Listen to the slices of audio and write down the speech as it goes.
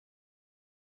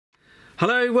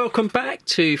Hello, welcome back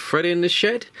to Fred in the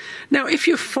Shed. Now, if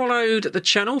you've followed the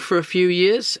channel for a few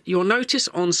years, you'll notice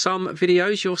on some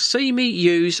videos you'll see me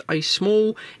use a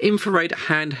small infrared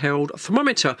handheld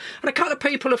thermometer. And a couple of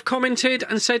people have commented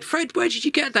and said, Fred, where did you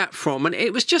get that from? And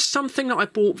it was just something that I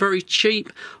bought very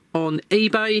cheap on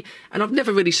eBay, and I've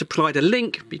never really supplied a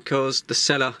link because the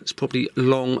seller is probably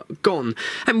long gone.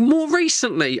 And more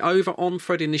recently, over on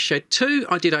Fred in the Shed 2,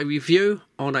 I did a review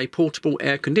on a portable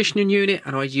air conditioning unit,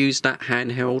 and I used that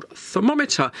handheld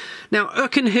thermometer. Now,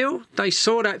 ERICKHILL, they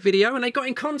saw that video and they got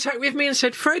in contact with me and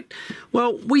said, Fred,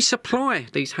 well, we supply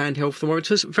these handheld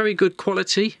thermometers, very good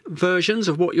quality versions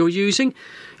of what you're using.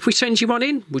 If we send you one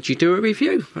in, would you do a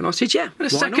review? And I said, yeah. In a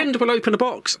second, we'll open the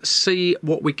box, see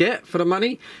what we get for the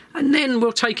money, and then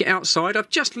we'll take it outside. I've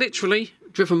just literally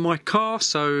driven my car,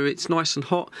 so it's nice and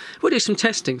hot. We'll do some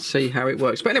testing to see how it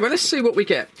works. But anyway, let's see what we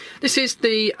get. This is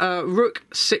the Rook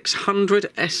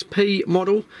 600 SP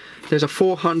model. There's a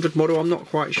 400 model. I'm not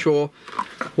quite sure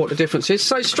what the difference is.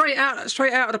 So straight out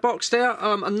of the box there,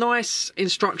 a nice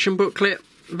instruction booklet,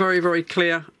 very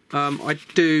clear. I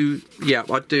do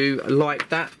like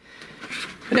that.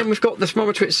 And then we've got the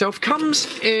thermometer itself. Comes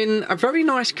in a very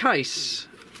nice case.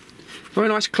 Very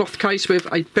nice cloth case with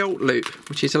a belt loop,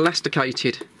 which is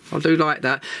elasticated. I do like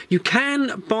that. You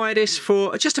can buy this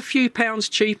for just a few pounds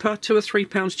cheaper, £2 or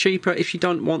 £3 cheaper if you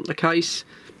don't want the case.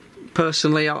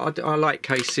 Personally, I like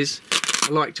cases.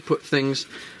 I like to put things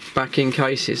back in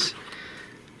cases.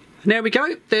 And there we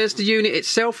go. There's the unit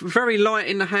itself. Very light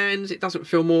in the hands. It doesn't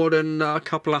feel more than a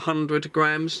couple of 100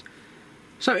 grams.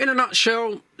 So in a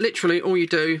nutshell, literally all you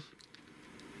do,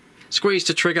 squeeze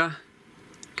the trigger.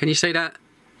 Can you see that?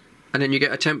 And then you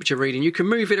get a temperature reading. You can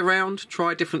move it around,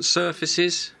 try different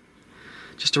surfaces.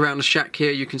 Just around the shack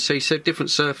here you can see, so different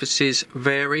surfaces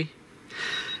vary.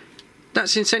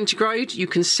 That's in centigrade. You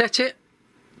can set it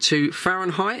to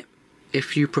Fahrenheit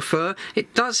if you prefer.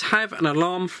 It does have an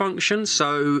alarm function,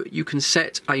 so you can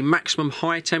set a maximum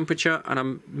high temperature and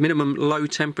a minimum low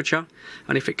temperature.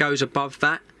 And if it goes above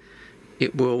that,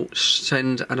 it will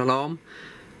send an alarm.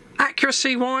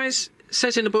 Accuracy wise,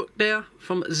 says in the book there,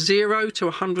 from 0 to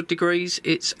 100 degrees,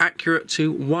 it's accurate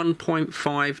to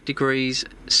 1.5 degrees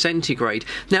centigrade.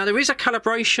 Now, there is a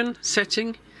calibration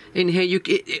setting in here.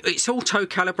 It's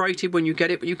auto-calibrated when you get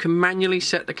it, but you can manually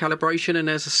set the calibration, and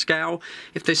there's a scale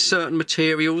if there's certain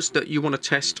materials that you want to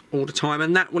test all the time,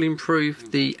 and that will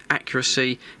improve the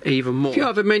accuracy even more. A few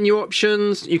other menu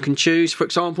options you can choose. For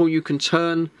example, you can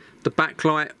turn the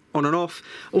backlight on and off.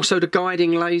 Also, the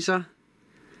guiding laser,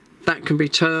 that can be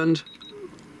turned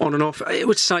on and off. It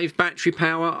would save battery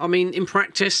power. I mean, in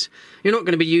practice, you're not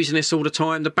going to be using this all the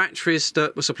time. The batteries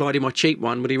that were supplied in my cheap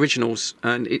one were the originals,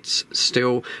 and it's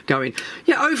still going.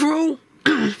 Yeah, overall,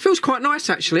 feels quite nice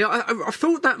actually. I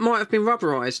thought that might have been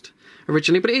rubberized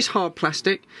originally, but it is hard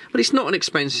plastic. But it's not an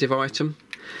expensive item.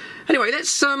 Anyway,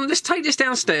 let's take this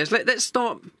downstairs. Let's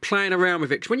start playing around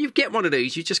with it. 'Cause when you get one of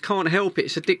these, you just can't help it.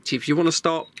 It's addictive. You want to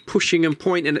start pushing and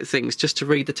pointing at things just to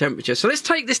read the temperature. So let's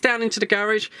take this down into the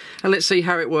garage and let's see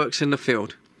how it works in the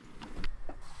field.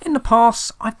 In the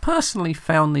past, I've personally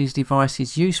found these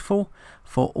devices useful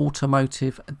for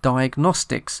automotive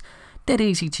diagnostics. Dead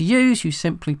easy to use. You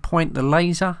simply point the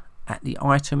laser at the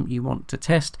item you want to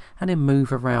test and then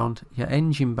move around your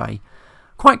engine bay.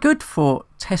 Quite good for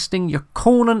testing your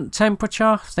coolant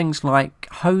temperature, things like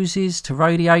hoses to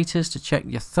radiators to check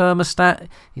your thermostat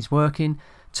is working,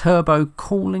 turbo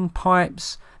cooling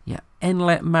pipes, your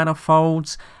inlet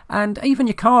manifolds, and even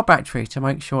your car battery to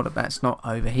make sure that that's not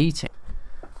overheating.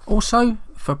 Also,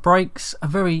 for brakes, a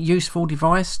very useful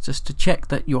device just to check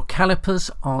that your calipers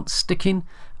aren't sticking,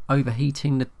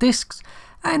 overheating the discs,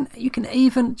 and you can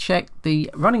even check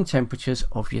the running temperatures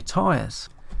of your tyres.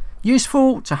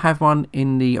 Useful to have one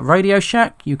in the Radio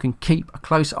Shack. You can keep a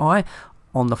close eye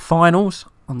on the finals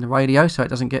on the radio so it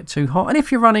doesn't get too hot. And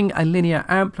if you're running a linear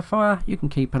amplifier, you can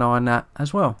keep an eye on that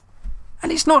as well.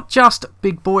 And it's not just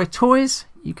big boy toys.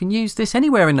 You can use this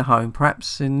anywhere in the home,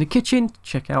 perhaps in the kitchen.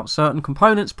 Check out certain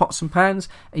components, pots and pans,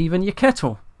 even your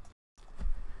kettle.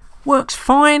 Works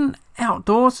fine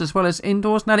outdoors as well as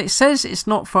indoors. Now, it says it's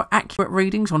not for accurate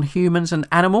readings on humans and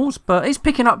animals, but it's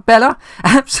picking up Bella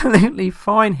absolutely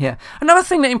fine here. Another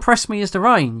thing that impressed me is the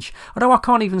range. Although I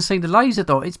can't even see the laser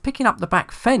dot, it's picking up the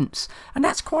back fence, and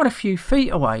that's quite a few feet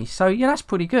away, so yeah, that's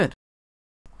pretty good.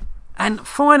 And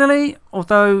finally,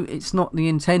 although it's not the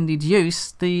intended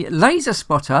use, the laser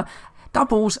spotter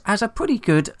doubles as a pretty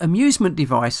good amusement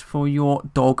device for your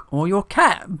dog or your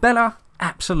cat. Bella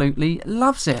absolutely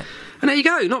loves it. And there you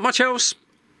go, not much else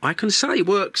I can say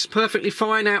works perfectly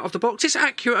fine out of the box. It's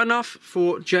accurate enough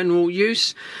for general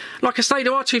use. Like I say,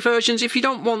 there are 2 versions. If you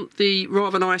don't want the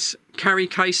rather nice carry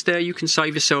case there, you can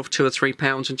save yourself £2 or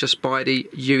 £3 and just buy the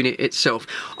unit itself.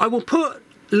 I will put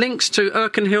links to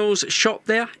ERICKHILL's shop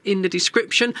there in the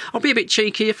description. I'll be a bit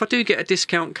cheeky. If I do get a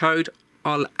discount code,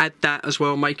 I'll add that as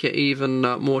well, make it even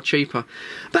more cheaper.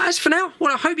 But as for now,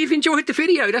 well, I hope you've enjoyed the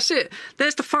video. That's it.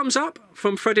 There's the thumbs up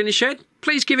from Fred in the Shed.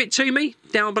 Please give it to me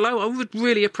down below. I would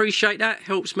really appreciate that.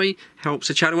 Helps me, helps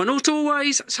the channel. And as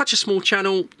always, such a small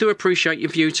channel. Do appreciate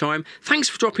your view time. Thanks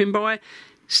for dropping by.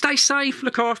 Stay safe,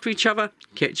 look after each other.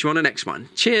 Catch you on the next one.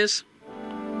 Cheers.